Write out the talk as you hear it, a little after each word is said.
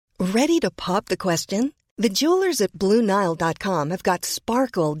Ready to pop the question? The jewelers at BlueNile.com have got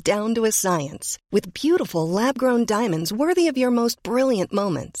sparkle down to a science with beautiful lab-grown diamonds worthy of your most brilliant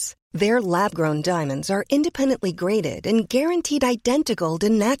moments. Their lab-grown diamonds are independently graded and guaranteed identical to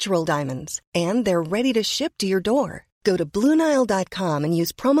natural diamonds, and they're ready to ship to your door. Go to BlueNile.com and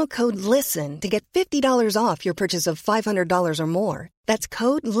use promo code LISTEN to get $50 off your purchase of $500 or more. That's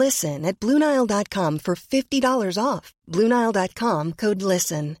code LISTEN at BlueNile.com for $50 off. BlueNile.com, code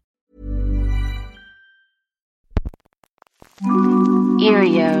LISTEN.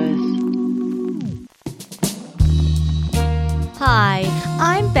 Erios. Hi,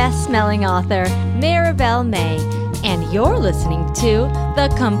 I'm best-smelling author Maribel May, and you're listening to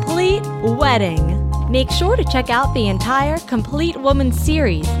The Complete Wedding. Make sure to check out the entire Complete Woman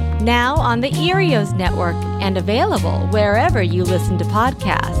series, now on the Erios Network and available wherever you listen to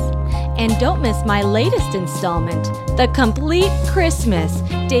podcasts. And don't miss my latest installment, The Complete Christmas,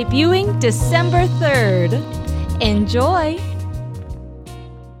 debuting December 3rd. Enjoy!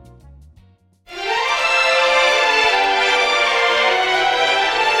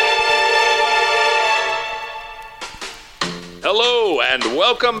 Hello and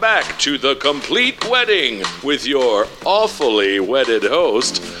welcome back to The Complete Wedding with your awfully wedded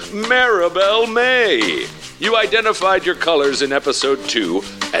host, Maribel May. You identified your colors in episode 2,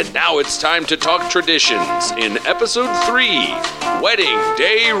 and now it's time to talk traditions in episode 3, Wedding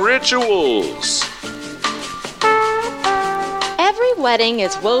Day Rituals. Every wedding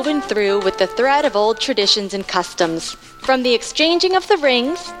is woven through with the thread of old traditions and customs. From the exchanging of the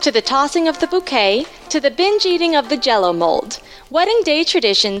rings, to the tossing of the bouquet, to the binge eating of the Jell-O mold, wedding day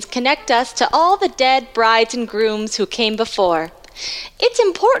traditions connect us to all the dead brides and grooms who came before. It's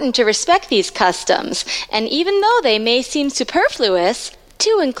important to respect these customs, and even though they may seem superfluous,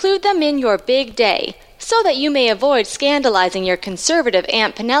 to include them in your big day, so that you may avoid scandalizing your conservative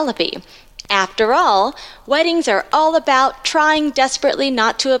Aunt Penelope. After all, weddings are all about trying desperately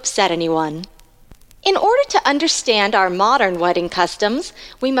not to upset anyone. In order to understand our modern wedding customs,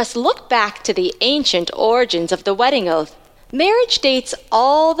 we must look back to the ancient origins of the wedding oath. Marriage dates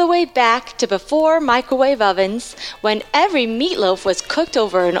all the way back to before microwave ovens, when every meatloaf was cooked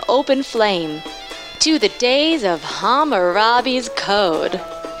over an open flame. To the days of Hammurabi's Code.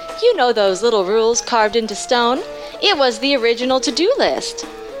 You know those little rules carved into stone? It was the original to-do list.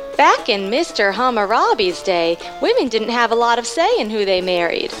 Back in Mr. Hammurabi's day, women didn't have a lot of say in who they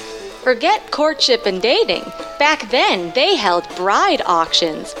married. Forget courtship and dating. Back then, they held bride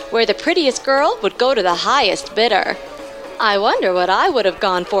auctions, where the prettiest girl would go to the highest bidder. I wonder what I would have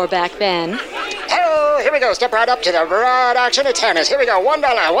gone for back then. Oh, here we go. Step right up to the bride auction at tennis. Here we go. $1,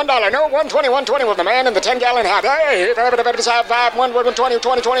 no, 120 with the man in the 10-gallon hat. Hey, if I have 5, 120,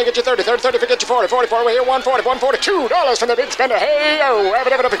 20, get you 30, 30, forget you 40, 44, we here, 140, $2 from the big spender. Hey, oh,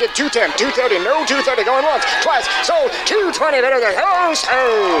 ever forget 210, 230, no, 230, going once, twice, sold, 220, better than, oh,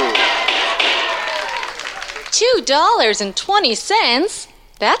 $2.20?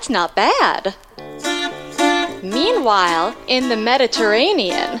 That's not bad. Meanwhile, in the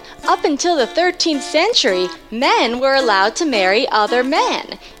Mediterranean, up until the 13th century, men were allowed to marry other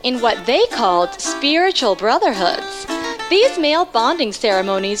men in what they called spiritual brotherhoods. These male bonding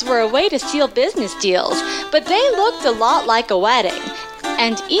ceremonies were a way to seal business deals, but they looked a lot like a wedding,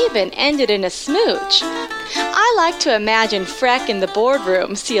 and even ended in a smooch. I like to imagine Freck in the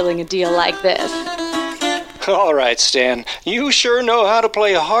boardroom sealing a deal like this. All right, Stan, you sure know how to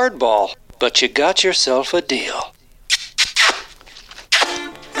play hardball. But you got yourself a deal.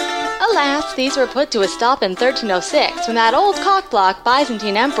 Alas, these were put to a stop in 1306 when that old cockblock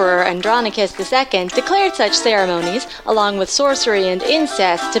Byzantine Emperor Andronicus II declared such ceremonies, along with sorcery and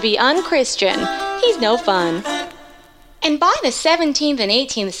incest, to be unchristian. He's no fun. And by the 17th and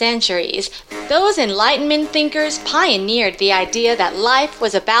 18th centuries, those Enlightenment thinkers pioneered the idea that life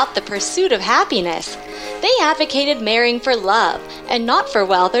was about the pursuit of happiness. They advocated marrying for love, and not for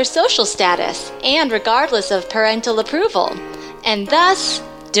wealth or social status, and regardless of parental approval. And thus,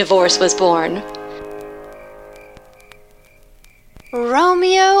 divorce was born.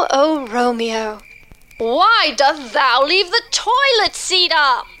 Romeo, oh Romeo, why dost thou leave the toilet seat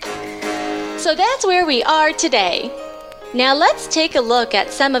up? So that's where we are today. Now let's take a look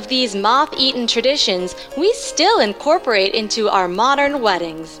at some of these moth-eaten traditions we still incorporate into our modern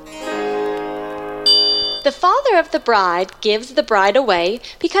weddings. The father of the bride gives the bride away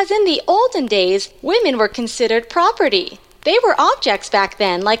because in the olden days, women were considered property. They were objects back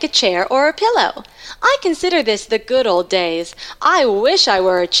then, like a chair or a pillow. I consider this the good old days. I wish I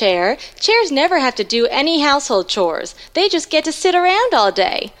were a chair. Chairs never have to do any household chores. They just get to sit around all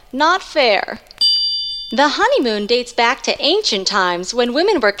day. Not fair. The honeymoon dates back to ancient times when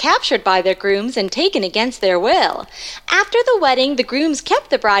women were captured by their grooms and taken against their will. After the wedding, the grooms kept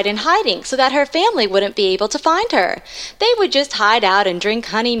the bride in hiding so that her family wouldn't be able to find her. They would just hide out and drink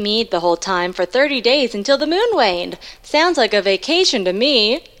honey mead the whole time for 30 days until the moon waned. Sounds like a vacation to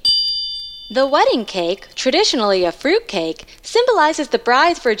me. The wedding cake, traditionally a fruit cake, symbolizes the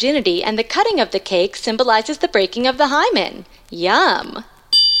bride's virginity, and the cutting of the cake symbolizes the breaking of the hymen. Yum!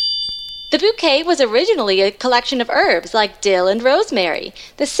 The bouquet was originally a collection of herbs like dill and rosemary.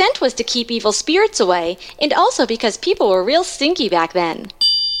 The scent was to keep evil spirits away, and also because people were real stinky back then.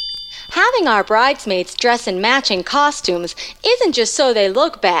 Having our bridesmaids dress in matching costumes isn't just so they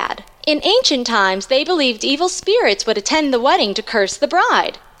look bad. In ancient times, they believed evil spirits would attend the wedding to curse the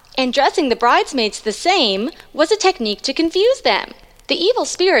bride. And dressing the bridesmaids the same was a technique to confuse them. The evil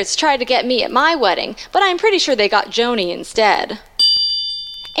spirits tried to get me at my wedding, but I'm pretty sure they got Joni instead.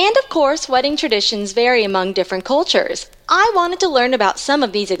 And of course, wedding traditions vary among different cultures. I wanted to learn about some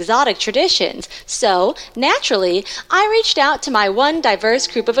of these exotic traditions, so, naturally, I reached out to my one diverse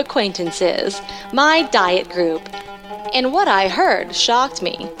group of acquaintances, my diet group. And what I heard shocked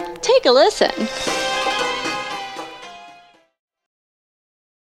me. Take a listen.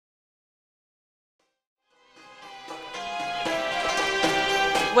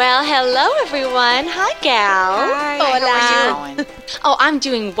 Well, hello everyone. Hi, Gal. Hi. Hola. How are you? Oh, I'm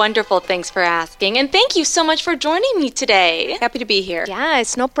doing wonderful. Thanks for asking. And thank you so much for joining me today. Happy to be here. Yeah,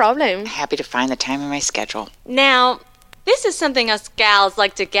 it's no problem. Happy to find the time in my schedule. Now, this is something us gals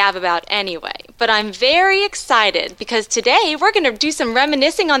like to gab about anyway, but I'm very excited because today we're going to do some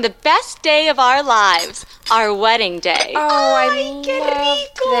reminiscing on the best day of our lives, our wedding day. Oh, I love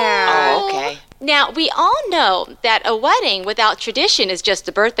that. Oh, okay. Now, we all know that a wedding without tradition is just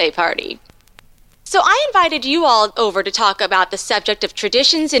a birthday party. So I invited you all over to talk about the subject of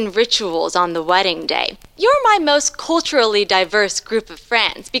traditions and rituals on the wedding day. You're my most culturally diverse group of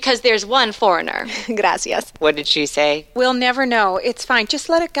friends because there's one foreigner. Gracias. What did she say? We'll never know. It's fine. Just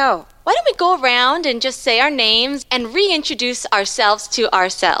let it go. Why don't we go around and just say our names and reintroduce ourselves to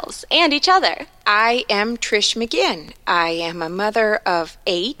ourselves and each other? I am Trish McGinn. I am a mother of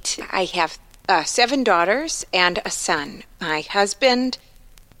 8. I have 7 daughters and a son. My husband,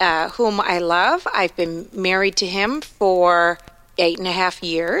 whom I love, I've been married to him for 8.5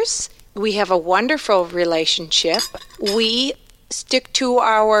 years. We have a wonderful relationship. We stick to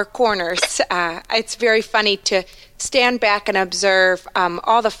our corners. It's very funny to stand back and observe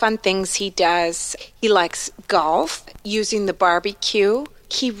all the fun things he does. He likes golf, using the barbecue.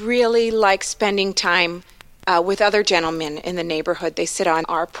 He really likes spending time with other gentlemen in the neighborhood. They sit on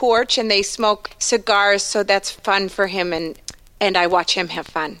our porch and they smoke cigars, so that's fun for him, and I watch him have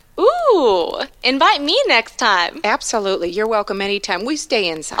fun. Ooh, invite me next time. Absolutely. You're welcome anytime. We stay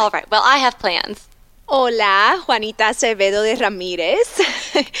inside. All right, well, I have plans. Hola, Juanita Acevedo de Ramirez.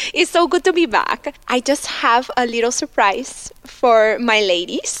 It's so good to be back. I just have a little surprise for my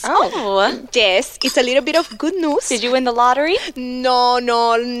ladies. Oh. Yes, it's a little bit of good news. Did you win the lottery? No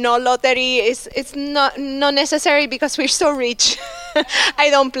lottery. It's not necessary because we're so rich. I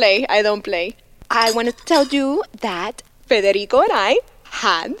don't play. I want to tell you that Federico and I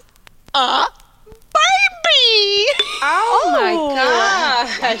had a baby! Oh my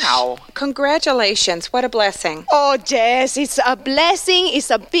gosh. Wow. Congratulations. What a blessing. Oh, yes, it's a blessing. It's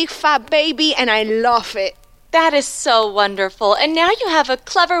a big fat baby, and I love it. That is so wonderful. And now you have a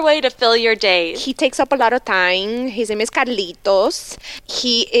clever way to fill your days. He takes up a lot of time. His name is Carlitos.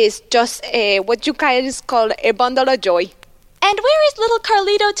 He is just what you guys call a bundle of joy. And where is little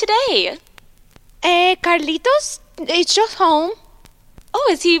Carlito today? Carlitos is just home. Oh,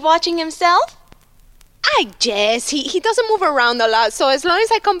 is he watching himself? Yes, he doesn't move around a lot, so as long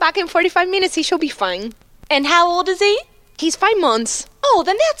as I come back in 45 minutes, he should be fine. And how old is he? He's 5 months. Oh,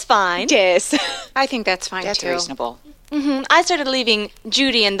 then that's fine. Yes. I think that's fine, That's too. reasonable. I started leaving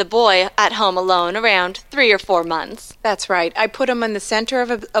Judy and the boy at home alone around 3 or 4 months. That's right. I put them in the center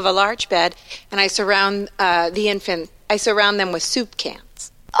of a large bed, and I surround the infant. I surround them with soup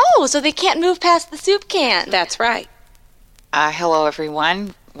cans. Oh, so they can't move past the soup can. That's right. Hello,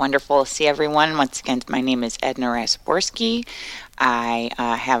 everyone. Wonderful to see everyone. Once again, my name is Edna Razaborski. I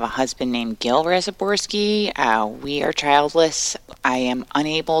have a husband named Gil Razaborski. We are childless. I am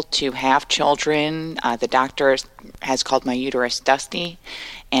unable to have children. The doctor has called my uterus dusty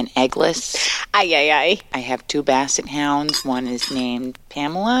and eggless. Ay. I have 2 basset hounds. One is named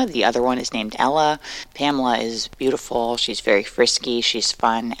Pamela. The other one is named Ella. Pamela is beautiful. She's very frisky. She's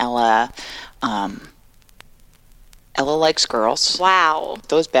fun. Ella likes girls. Wow.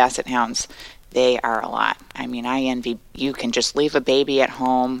 Those basset hounds, they are a lot. I mean, I envy. You can just leave a baby at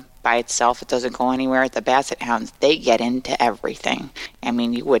home by itself. It doesn't go anywhere. The Basset Hounds, they get into everything. I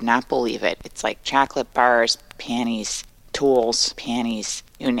mean, you would not believe it. It's like chocolate bars, panties, tools, panties,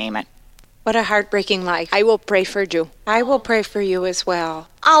 you name it. What a heartbreaking life. I will pray for you. I will pray for you as well.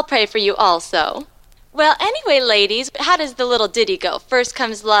 I'll pray for you also. Well, anyway, ladies, how does the little ditty go? First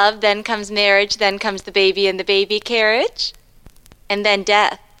comes love, then comes marriage, then comes the baby in the baby carriage, and then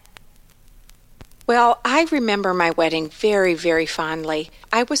death. Well, I remember my wedding very, very fondly.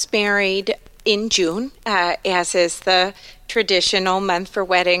 I was married in June, as is the traditional month for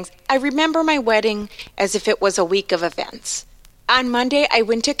weddings. I remember my wedding as if it was a week of events. On Monday, I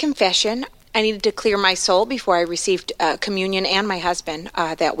went to confession. I needed to clear my soul before I received communion and my husband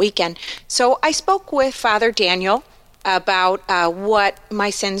that weekend. So I spoke with Father Daniel about what my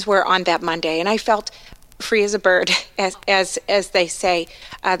sins were on that Monday, and I felt free as a bird, as they say.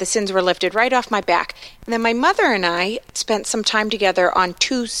 The sins were lifted right off my back. And then my mother and I spent some time together on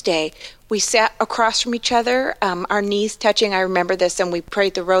Tuesday. We sat across from each other, our knees touching. I remember this, and we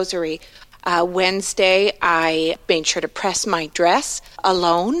prayed the rosary. Wednesday, I made sure to press my dress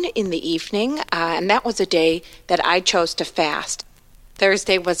alone in the evening, and that was a day that I chose to fast.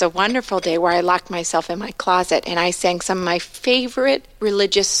 Thursday was a wonderful day where I locked myself in my closet and I sang some of my favorite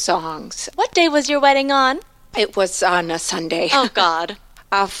religious songs. What day was your wedding on? It was on a Sunday. Oh, God.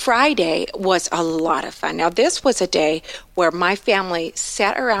 Friday was a lot of fun. Now, this was a day where my family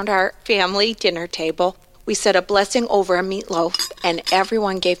sat around our family dinner table. We said a blessing over a meatloaf, and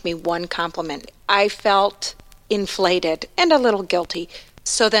everyone gave me one compliment. I felt inflated and a little guilty.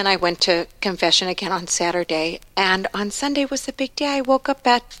 So then I went to confession again on Saturday, and on Sunday was the big day. I woke up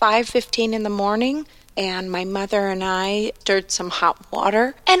at 5:15 in the morning, and my mother and I stirred some hot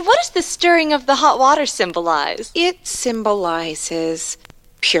water. And what does the stirring of the hot water symbolize? It symbolizes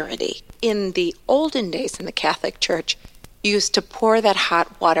purity. In the olden days in the Catholic Church, you used to pour that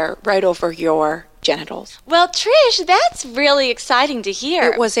hot water right over your genitals. Well, Trish, that's really exciting to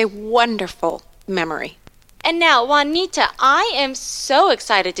hear. It was a wonderful memory. And now, Juanita, I am so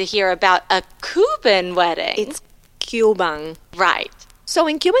excited to hear about a Cuban wedding. It's Cuban. Right. So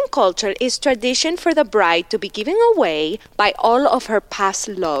in Cuban culture, it's tradition for the bride to be given away by all of her past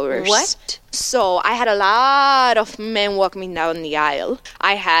lovers. What? So I had a lot of men walk me down the aisle.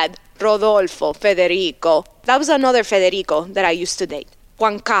 I had Rodolfo, Federico. That was another Federico that I used to date.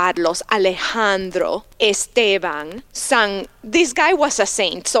 Juan Carlos, Alejandro, Esteban, This guy was a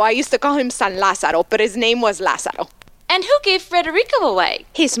saint, so I used to call him San Lázaro, but his name was Lázaro. And who gave Federico away?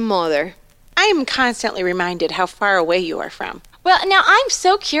 His mother. I am constantly reminded how far away you are from. Well, now I'm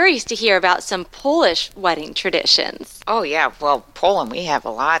so curious to hear about some Polish wedding traditions. Oh, yeah. Well, Poland, we have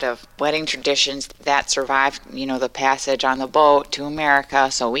a lot of wedding traditions that survived, the passage on the boat to America,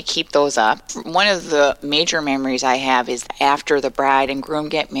 so we keep those up. One of the major memories I have is after the bride and groom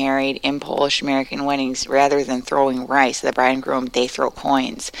get married in Polish-American weddings, rather than throwing rice, the bride and groom, they throw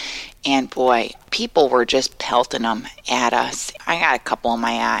coins. And boy, people were just pelting them at us. I got a couple in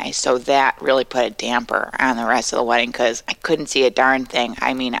my eyes, so that really put a damper on the rest of the wedding because I couldn't see a darn thing.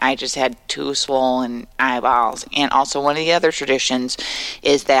 I mean, I just had two swollen eyeballs. And also one of the other traditions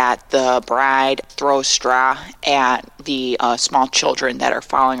is that the bride throws straw at the small children that are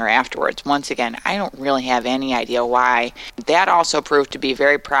following her afterwards. Once again, I don't really have any idea why. That also proved to be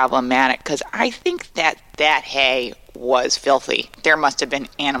very problematic because I think that hay was filthy. There must have been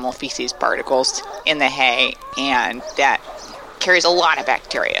animal feces particles in the hay, and that carries a lot of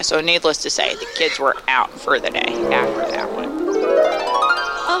bacteria. So needless to say, the kids were out for the day after that one.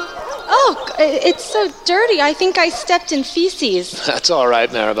 Oh, it's so dirty. I think I stepped in feces. That's all right,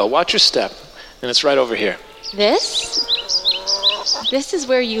 Maribel. Watch your step. And it's right over here. This is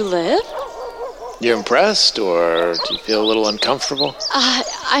where you live? You're impressed, or do you feel a little uncomfortable?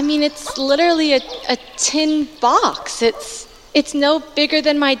 I mean, it's literally a tin box. It's no bigger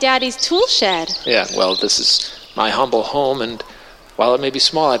than my daddy's tool shed. Yeah, well, this is my humble home, and while it may be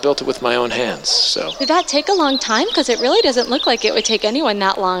small, I built it with my own hands, so... Did that take a long time? Because it really doesn't look like it would take anyone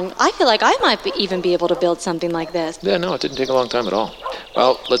that long. I feel like I might even be able to build something like this. Yeah, no, it didn't take a long time at all.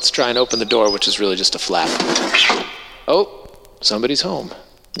 Well, let's try and open the door, which is really just a flap. Oh, somebody's home.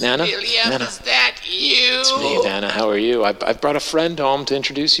 Nana? William, Nana. is that you? It's me, Nana. How are you? I've brought a friend home to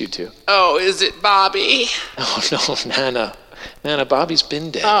introduce you to. Oh, is it Bobby? Oh, no, Nana. Nana, Bobby's been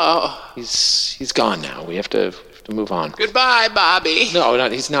dead. Oh. He's gone now. We have to move on. Goodbye, Bobby. No,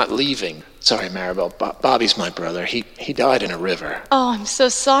 he's not leaving. Sorry, Maribel. Bobby's my brother. He died in a river. Oh, I'm so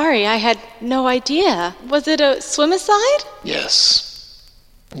sorry. I had no idea. Was it a swimicide? Yes.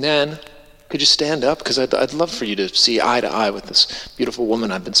 Nan, Could you stand up? Because I'd love for you to see eye to eye with this beautiful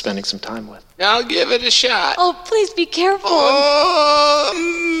woman I've been spending some time with. I'll give it a shot. Oh, please be careful.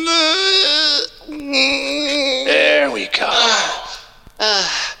 There we go.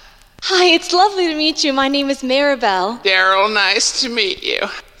 Hi, it's lovely to meet you. My name is Maribel. Daryl, nice to meet you.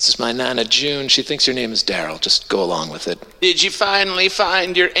 This is my Nana June. She thinks your name is Daryl. Just go along with it. Did you finally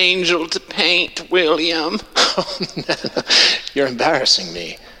find your angel to paint, William? Oh, Nana, you're embarrassing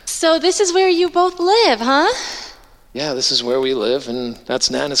me. So this is where you both live, huh? Yeah, this is where we live, and that's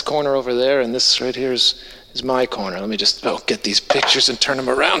Nana's corner over there, and this right here is my corner. Let me just get these pictures and turn them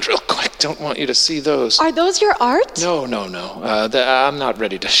around real quick. Don't want you to see those. Are those your art? No. I'm not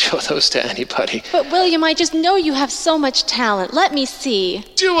ready to show those to anybody. But William, I just know you have so much talent. Let me see.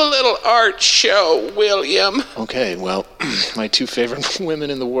 Do a little art show, William. Okay, well, my two favorite women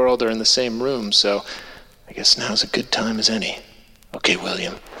in the world are in the same room, so I guess now's a good time as any. Okay,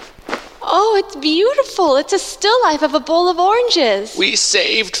 William. Oh, it's beautiful. It's a still life of a bowl of oranges. We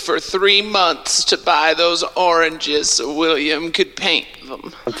saved for 3 months to buy those oranges so William could paint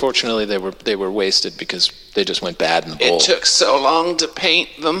them. Unfortunately, they were wasted because they just went bad in the bowl. It took so long to paint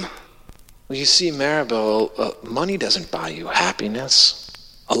them. Well, you see, Maribel, money doesn't buy you happiness.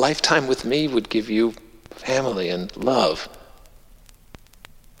 A lifetime with me would give you family and love.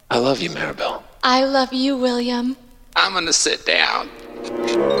 I love you, Maribel. I love you, William. I'm gonna sit down.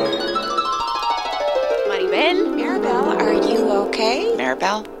 Maribel, are you okay?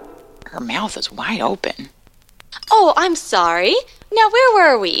 Maribel? Her mouth is wide open. Oh, I'm sorry. Now, where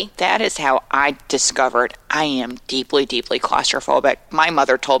were we? That is how I discovered I am deeply, deeply claustrophobic. My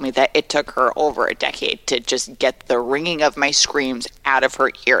mother told me that it took her over a decade to just get the ringing of my screams out of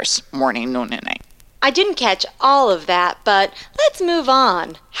her ears morning, noon, and night. I didn't catch all of that, but let's move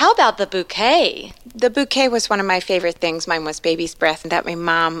on. How about the bouquet? The bouquet was one of my favorite things. Mine was baby's breath that my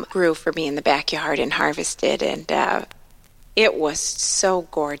mom grew for me in the backyard and harvested, and it was so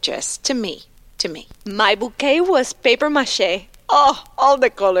gorgeous to me. My bouquet was paper mache. Oh, all the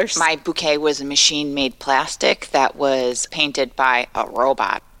colors. My bouquet was a machine-made plastic that was painted by a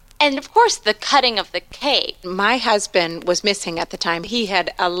robot. And, of course, the cutting of the cake. My husband was missing at the time. He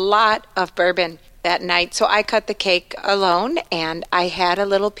had a lot of bourbon that night, so I cut the cake alone, and I had a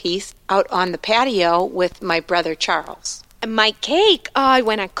little piece out on the patio with my brother Charles. My cake,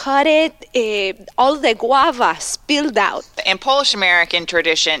 when I cut it, all the guava spilled out. In Polish American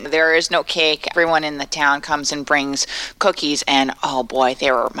tradition, there is no cake. Everyone in the town comes and brings cookies, and oh boy,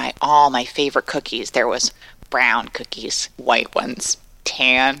 they were all my favorite cookies. There was brown cookies, white ones,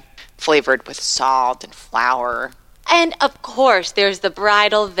 tan, flavored with salt and flour. And, of course, there's the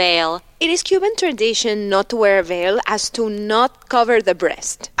bridal veil. It is Cuban tradition not to wear a veil as to not cover the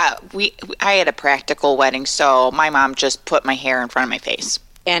breast. I had a practical wedding, so my mom just put my hair in front of my face.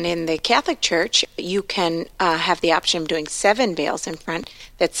 And in the Catholic Church, you can have the option of doing 7 veils in front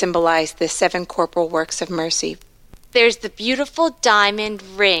that symbolize the 7 corporal works of mercy. There's the beautiful diamond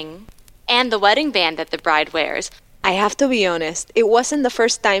ring and the wedding band that the bride wears. I have to be honest, it wasn't the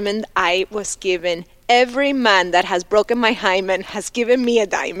first diamond I was given. Every man that has broken my hymen has given me a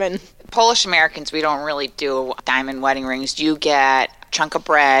diamond. Polish Americans, we don't really do diamond wedding rings. You get a chunk of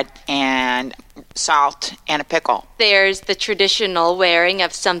bread and salt and a pickle. There's the traditional wearing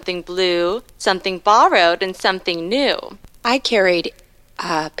of something blue, something borrowed, and something new. I carried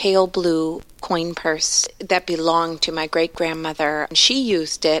a pale blue coin purse that belonged to my great-grandmother. She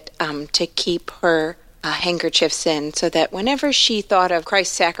used it to keep her handkerchiefs in, so that whenever she thought of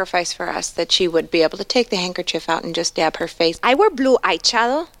Christ's sacrifice for us, that she would be able to take the handkerchief out and just dab her face. I wear blue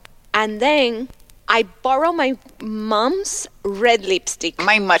eyeshadow, and then I borrow my mom's red lipstick.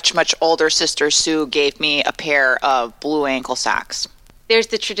 My much, much older sister Sue gave me a pair of blue ankle socks. There's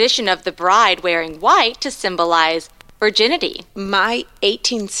the tradition of the bride wearing white to symbolize virginity. My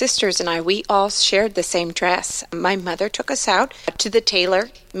 18 sisters and I, we all shared the same dress. My mother took us out to the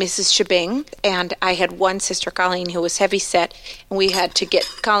tailor, Mrs. Shabing, and I had one sister, Colleen, who was heavy set, and we had to get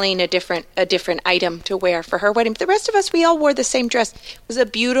Colleen a different item to wear for her wedding. But the rest of us, we all wore the same dress. It was a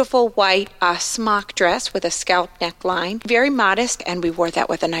beautiful white smock dress with a scallop neckline, very modest, and we wore that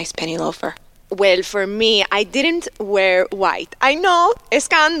with a nice penny loafer. Well, for me, I didn't wear white. I know,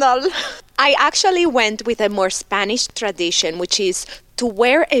 scandal. I actually went with a more Spanish tradition, which is to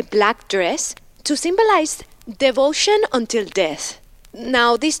wear a black dress to symbolize devotion until death.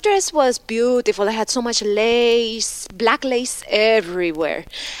 Now, this dress was beautiful. It had so much lace, black lace everywhere.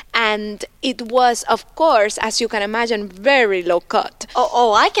 And it was, of course, as you can imagine, very low cut.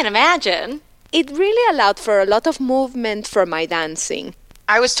 Oh, I can imagine. It really allowed for a lot of movement for my dancing.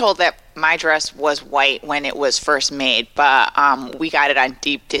 I was told that my dress was white when it was first made, but we got it on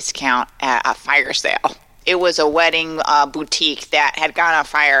deep discount at a fire sale. It was a wedding boutique that had gone on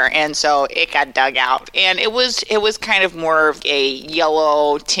fire, and so it got dug out. And it was kind of more of a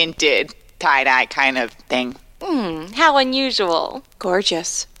yellow tinted tie-dye kind of thing. How unusual.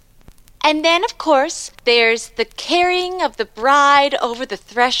 Gorgeous. And then, of course, there's the carrying of the bride over the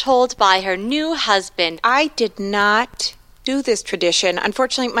threshold by her new husband. I did not do this tradition.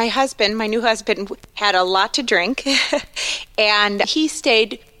 Unfortunately, my new husband, had a lot to drink, and he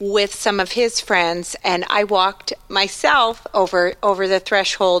stayed with some of his friends, and I walked myself over the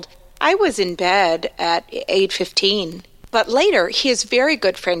threshold. I was in bed at 8:15. But later, his very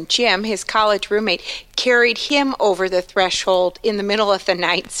good friend Jim, his college roommate, carried him over the threshold in the middle of the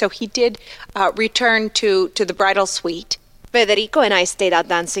night. So he did return to the bridal suite. Federico and I stayed out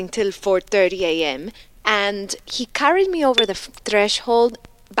dancing till 4:30 a.m., and he carried me over the threshold.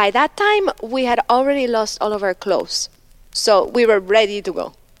 By that time, we had already lost all of our clothes, so we were ready to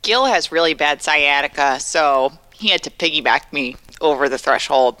go. Gil has really bad sciatica, so he had to piggyback me over the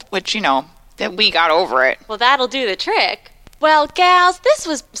threshold, which, that we got over it. Well, that'll do the trick. Well, gals, this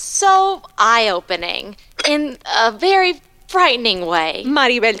was so eye-opening in a very frightening way.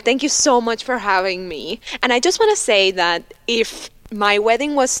 Maribel, thank you so much for having me. And I just want to say that if my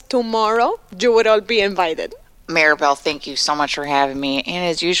wedding was tomorrow, you would all be invited. Maribel, thank you so much for having me. And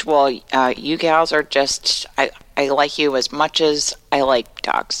as usual, you gals are just, I like you as much as I like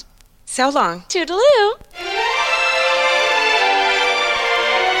dogs. So long. Toodaloo.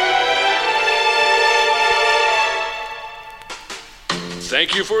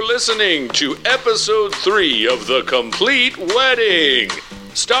 Thank you for listening to episode 3 of The Complete Wedding,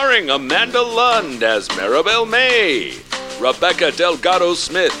 starring Amanda Lund as Maribel May, Rebecca Delgado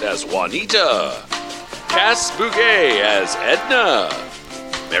Smith as Juanita, Cass Bouguet as Edna,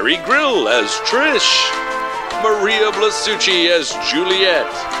 Mary Grill as Trish, Maria Blasucci as Juliet,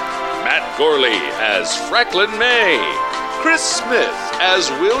 Matt Gorley as Franklin May, Chris Smith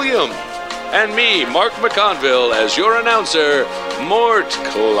as William, and me, Mark McConville, as your announcer, Mort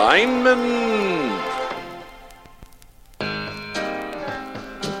Kleinman.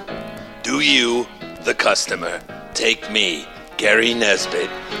 Do you, the customer, take me, Gary Nesbitt,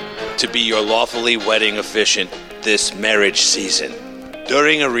 to be your lawfully wedding officiant this marriage season?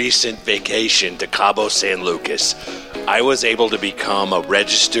 During a recent vacation to Cabo San Lucas, I was able to become a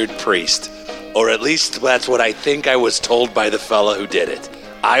registered priest, or at least that's what I think I was told by the fella who did it.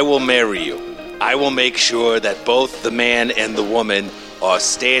 I will marry you. I will make sure that both the man and the woman are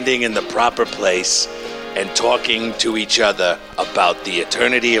standing in the proper place and talking to each other about the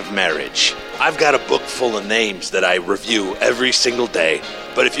eternity of marriage. I've got a book full of names that I review every single day,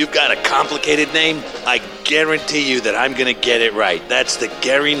 but if you've got a complicated name, I guarantee you that I'm going to get it right. That's the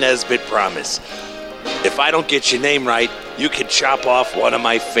Gary Nesbitt promise. If I don't get your name right, you can chop off one of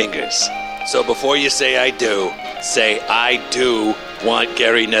my fingers. So before you say I do, say I do want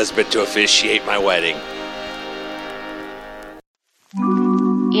Gary Nesbitt to officiate my wedding.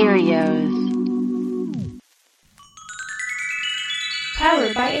 Erios.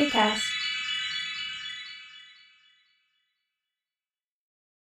 Powered by Acast.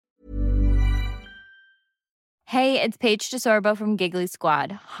 Hey, it's Paige DeSorbo from Giggly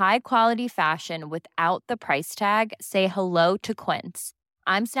Squad. High quality fashion without the price tag. Say hello to Quince.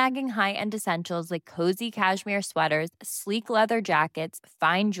 I'm snagging high-end essentials like cozy cashmere sweaters, sleek leather jackets,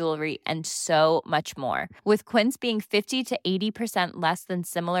 fine jewelry, and so much more. With Quince being 50 to 80% less than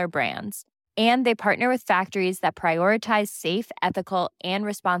similar brands. And they partner with factories that prioritize safe, ethical, and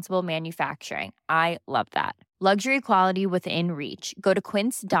responsible manufacturing. I love that. Luxury quality within reach. Go to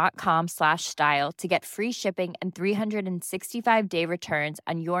quince.com/style to get free shipping and 365-day returns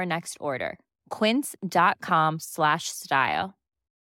on your next order. Quince.com/style.